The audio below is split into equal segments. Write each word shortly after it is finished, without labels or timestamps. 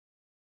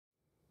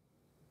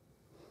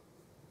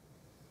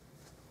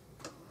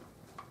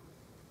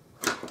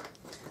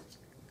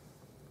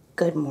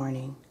Good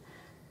morning.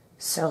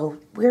 So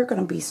we're going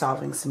to be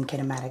solving some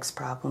kinematics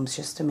problems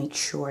just to make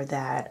sure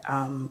that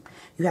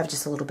you have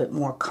just a little bit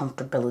more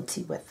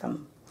comfortability with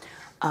them.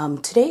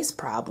 Today's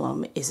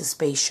problem is a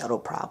space shuttle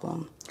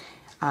problem.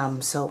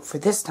 So for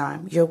this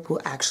time, you will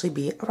actually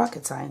be a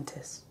rocket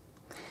scientist.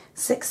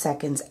 6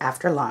 seconds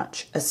after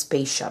launch, a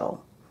space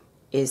shuttle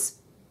is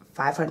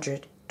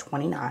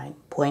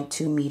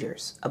 529.2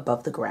 meters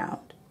above the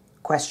ground.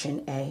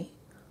 Question A,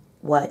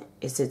 what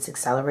is its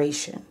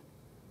acceleration?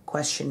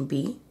 Question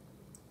B,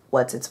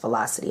 what's its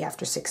velocity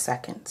after 6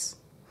 seconds?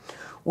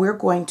 We're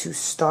going to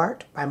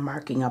start by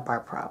marking up our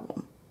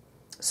problem.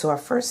 So our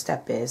first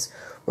step is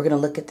we're going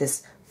to look at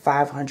this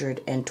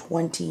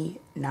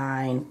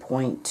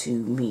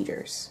 529.2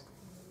 meters.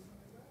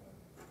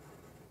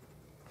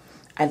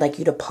 I'd like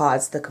you to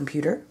pause the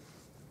computer,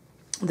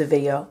 the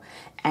video,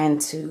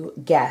 and to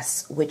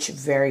guess which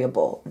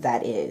variable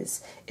that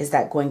is. Is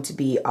that going to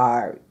be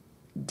our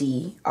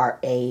D, our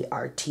A,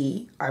 our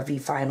T, our V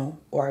final,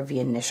 or our V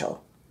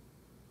initial?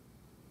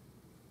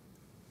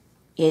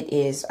 It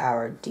is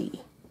our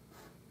D.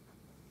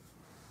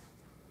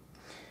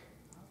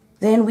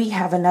 Then we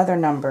have another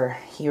number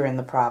here in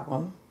the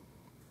problem.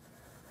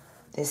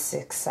 This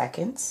 6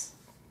 seconds.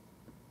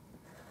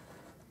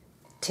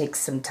 Take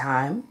some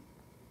time.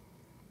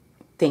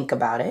 Think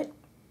about it.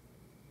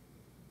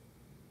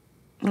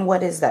 And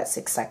what is that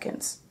 6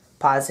 seconds?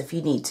 Pause if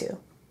you need to.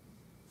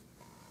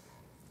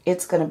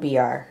 It's going to be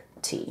our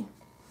T.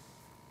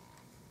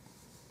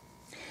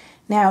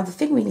 Now, the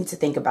thing we need to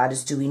think about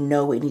is, do we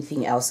know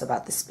anything else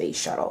about the space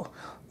shuttle?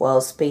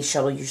 Well, space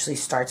shuttle usually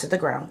starts at the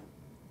ground,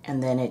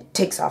 and then it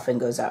takes off and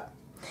goes up.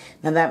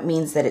 Now, that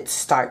means that it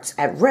starts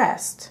at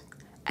rest,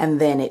 and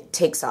then it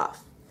takes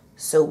off.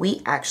 So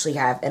we actually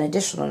have an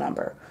additional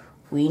number.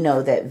 We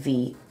know that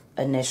V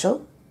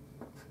initial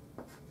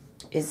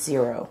is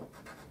 0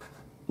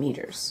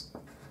 meters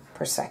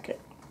per second.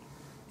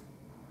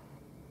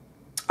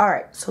 All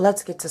right, so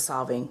let's get to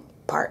solving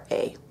part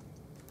A.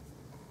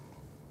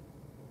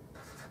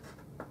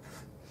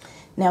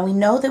 Now we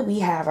know that we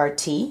have our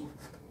T.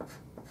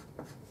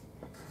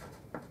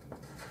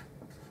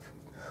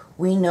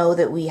 We know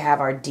that we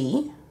have our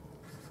D.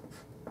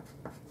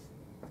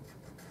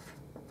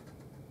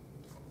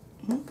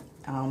 I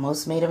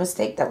almost made a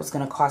mistake. That was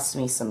going to cost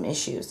me some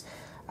issues.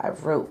 I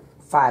wrote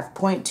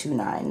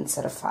 5.29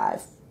 instead of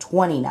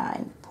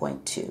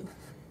 529.2.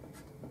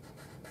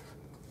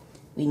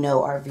 We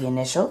know our V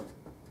initial.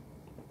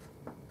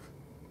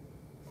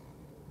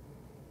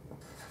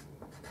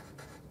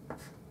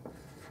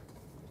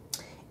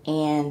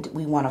 And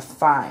we want to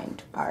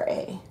find our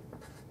A.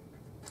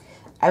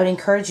 I would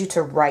encourage you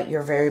to write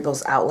your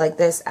variables out like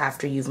this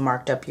after you've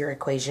marked up your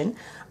equation.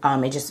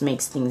 It just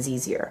makes things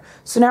easier.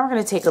 So now we're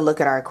going to take a look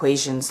at our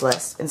equations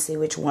list and see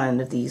which one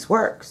of these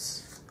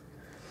works.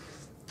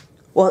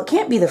 Well, it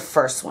can't be the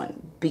first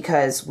one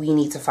because we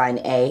need to find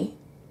A.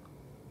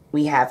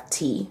 We have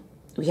T.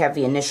 We have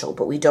the initial,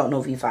 but we don't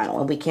know V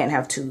final, and we can't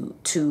have two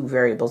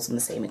variables in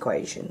the same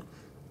equation.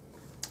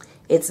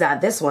 It's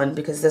not this one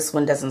because this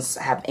one doesn't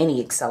have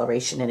any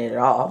acceleration in it at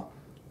all.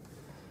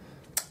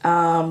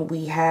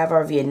 We have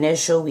our V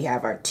initial, we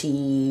have our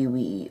T,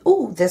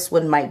 this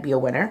one might be a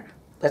winner.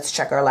 Let's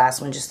check our last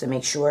one just to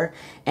make sure.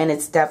 And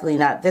it's definitely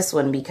not this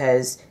one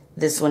because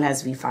this one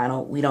has V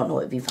final. We don't know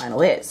what V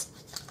final is.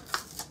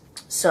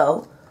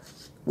 So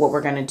what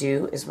we're going to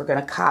do is we're going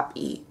to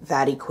copy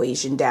that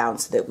equation down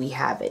so that we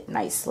have it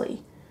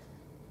nicely.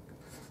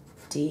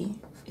 D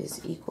is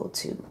equal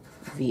to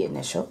V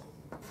initial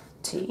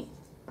T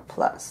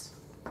plus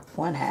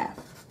 1/2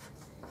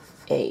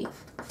 A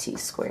T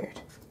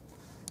squared.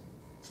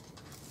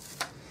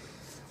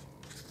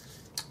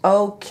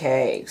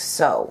 Okay,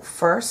 so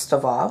first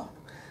of all,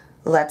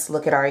 let's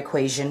look at our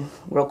equation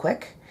real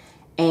quick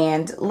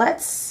and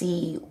let's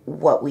see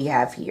what we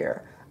have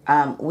here.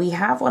 We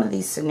have one of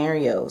these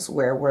scenarios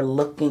where we're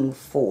looking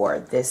for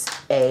this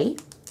A,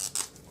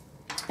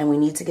 and we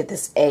need to get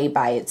this A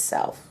by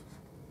itself.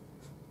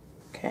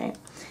 Okay,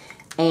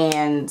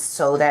 and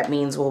so that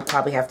means we'll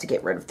probably have to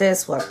get rid of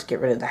this. We'll have to get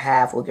rid of the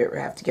half. We'll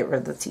have to get rid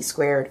of the T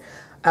squared.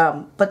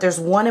 But there's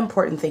one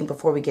important thing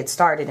before we get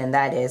started, and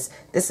that is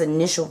this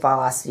initial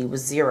velocity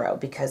was 0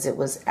 because it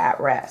was at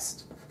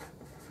rest.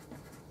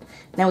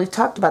 Now, we've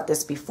talked about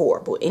this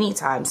before, but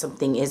anytime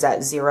something is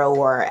at 0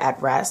 or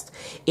at rest,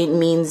 it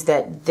means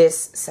that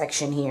this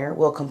section here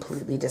will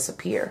completely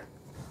disappear,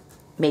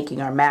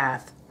 making our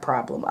math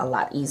problem a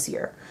lot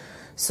easier.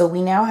 So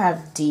we now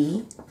have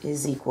D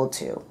is equal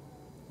to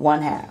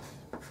 1/2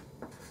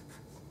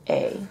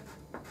 A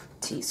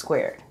T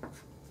squared.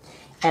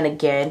 And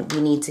again, we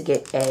need to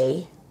get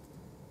A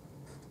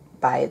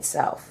by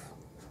itself.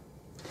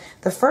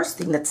 The first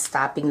thing that's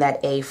stopping that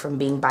A from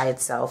being by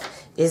itself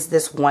is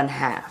this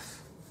 1/2.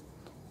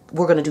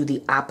 We're going to do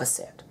the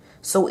opposite.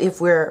 So if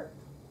we're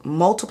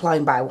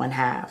multiplying by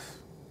 1/2,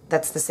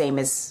 that's the same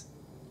as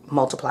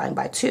multiplying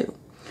by 2.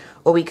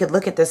 Or we could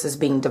look at this as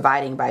being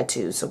dividing by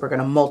 2. So we're going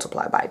to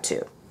multiply by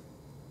 2.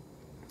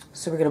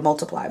 So we're going to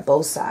multiply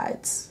both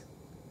sides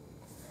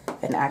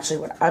And actually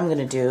what I'm going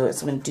to do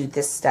is I'm going to do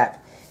this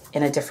step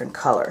in a different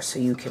color so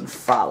you can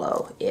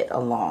follow it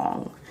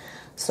along.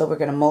 So we're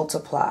going to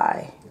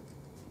multiply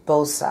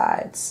both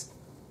sides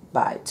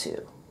by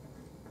 2.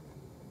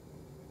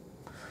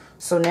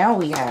 So now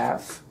we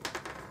have,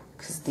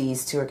 because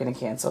these two are going to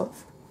cancel,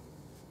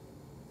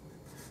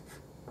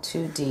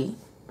 2d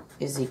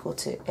is equal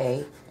to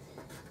a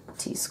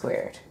t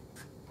squared.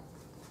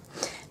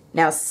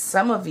 Now,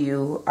 some of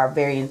you are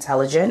very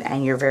intelligent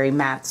and you're very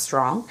math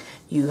strong.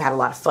 You had a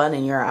lot of fun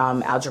in your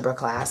algebra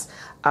class,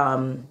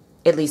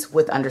 at least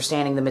with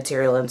understanding the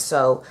material. And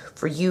so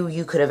for you,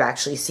 you could have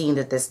actually seen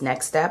that this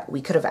next step, we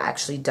could have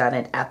actually done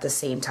it at the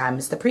same time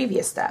as the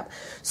previous step.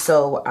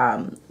 So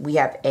we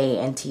have a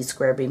and t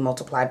squared being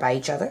multiplied by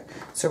each other.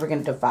 So we're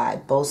going to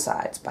divide both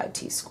sides by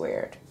t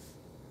squared.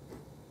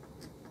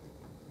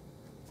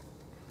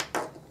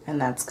 And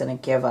that's going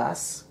to give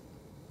us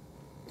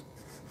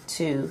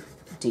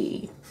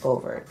 2d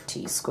over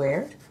t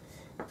squared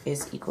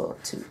is equal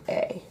to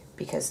a,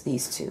 because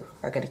these two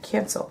are going to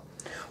cancel.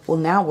 Well,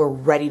 now we're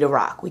ready to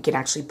rock. We can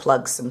actually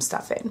plug some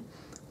stuff in.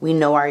 We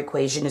know our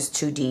equation is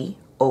 2d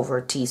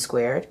over t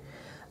squared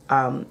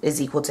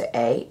is equal to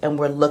a, and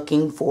we're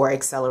looking for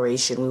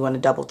acceleration. We want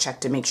to double check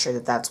to make sure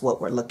that that's what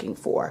we're looking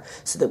for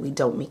so that we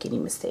don't make any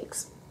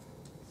mistakes.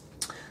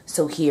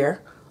 So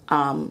here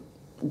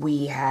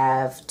we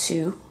have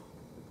 2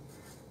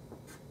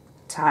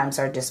 times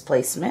our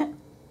displacement,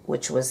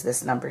 which was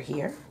this number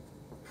here,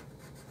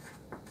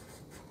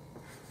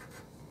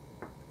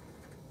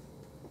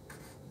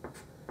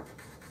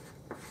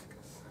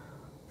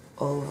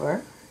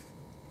 over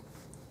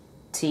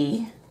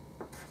t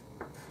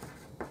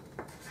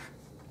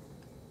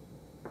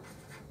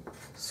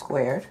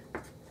squared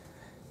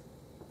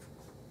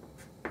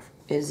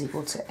is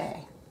equal to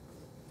a.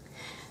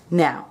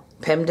 Now,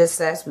 PEMDAS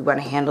says we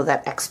want to handle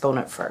that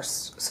exponent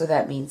first. So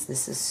that means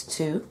this is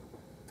 2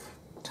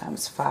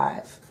 times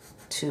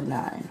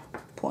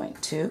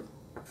 529.2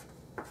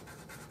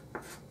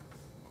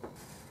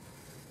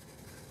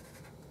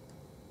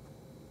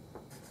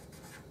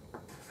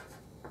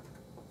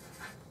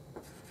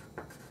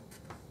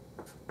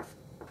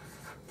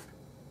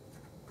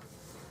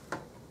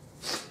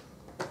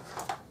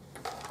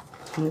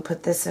 When we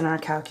put this in our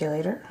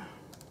calculator,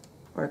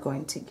 we're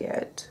going to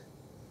get,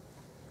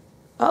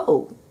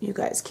 oh, you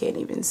guys can't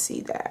even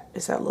see that.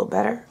 Is that a little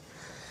better?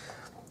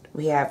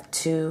 We have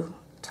 2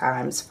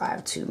 times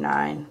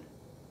 529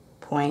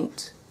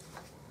 point,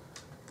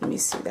 let me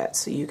see that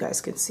so you guys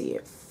can see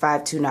it,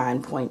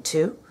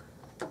 529.2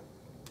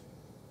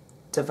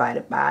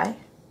 divided by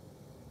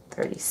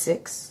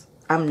 36.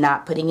 I'm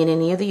not putting in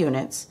any of the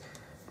units,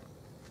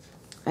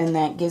 and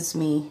that gives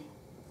me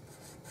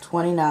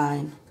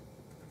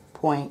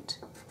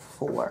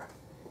 29.4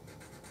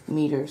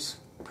 meters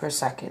per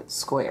second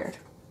squared.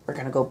 We're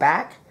going to go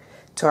back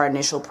to our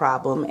initial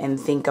problem and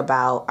think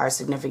about our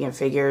significant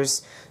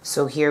figures.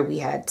 So here we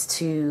had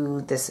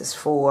 2, this is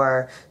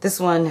 4, this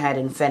one had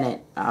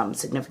infinite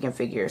significant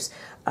figures.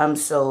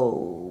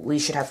 So we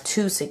should have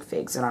 2 sig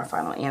figs in our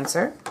final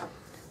answer.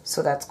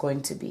 So that's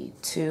going to be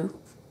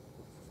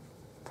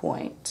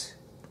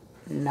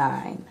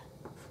 2.9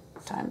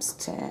 times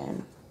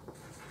 10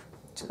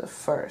 to the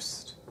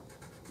first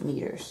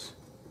meters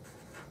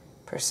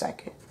per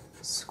second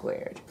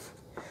squared.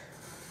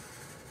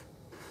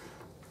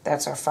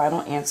 That's our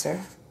final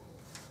answer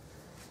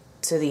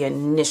to the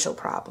initial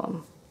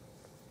problem.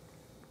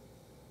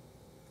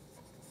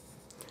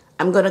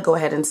 I'm going to go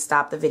ahead and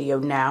stop the video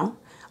now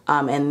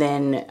and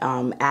then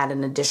add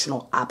an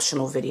additional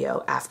optional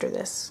video after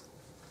this.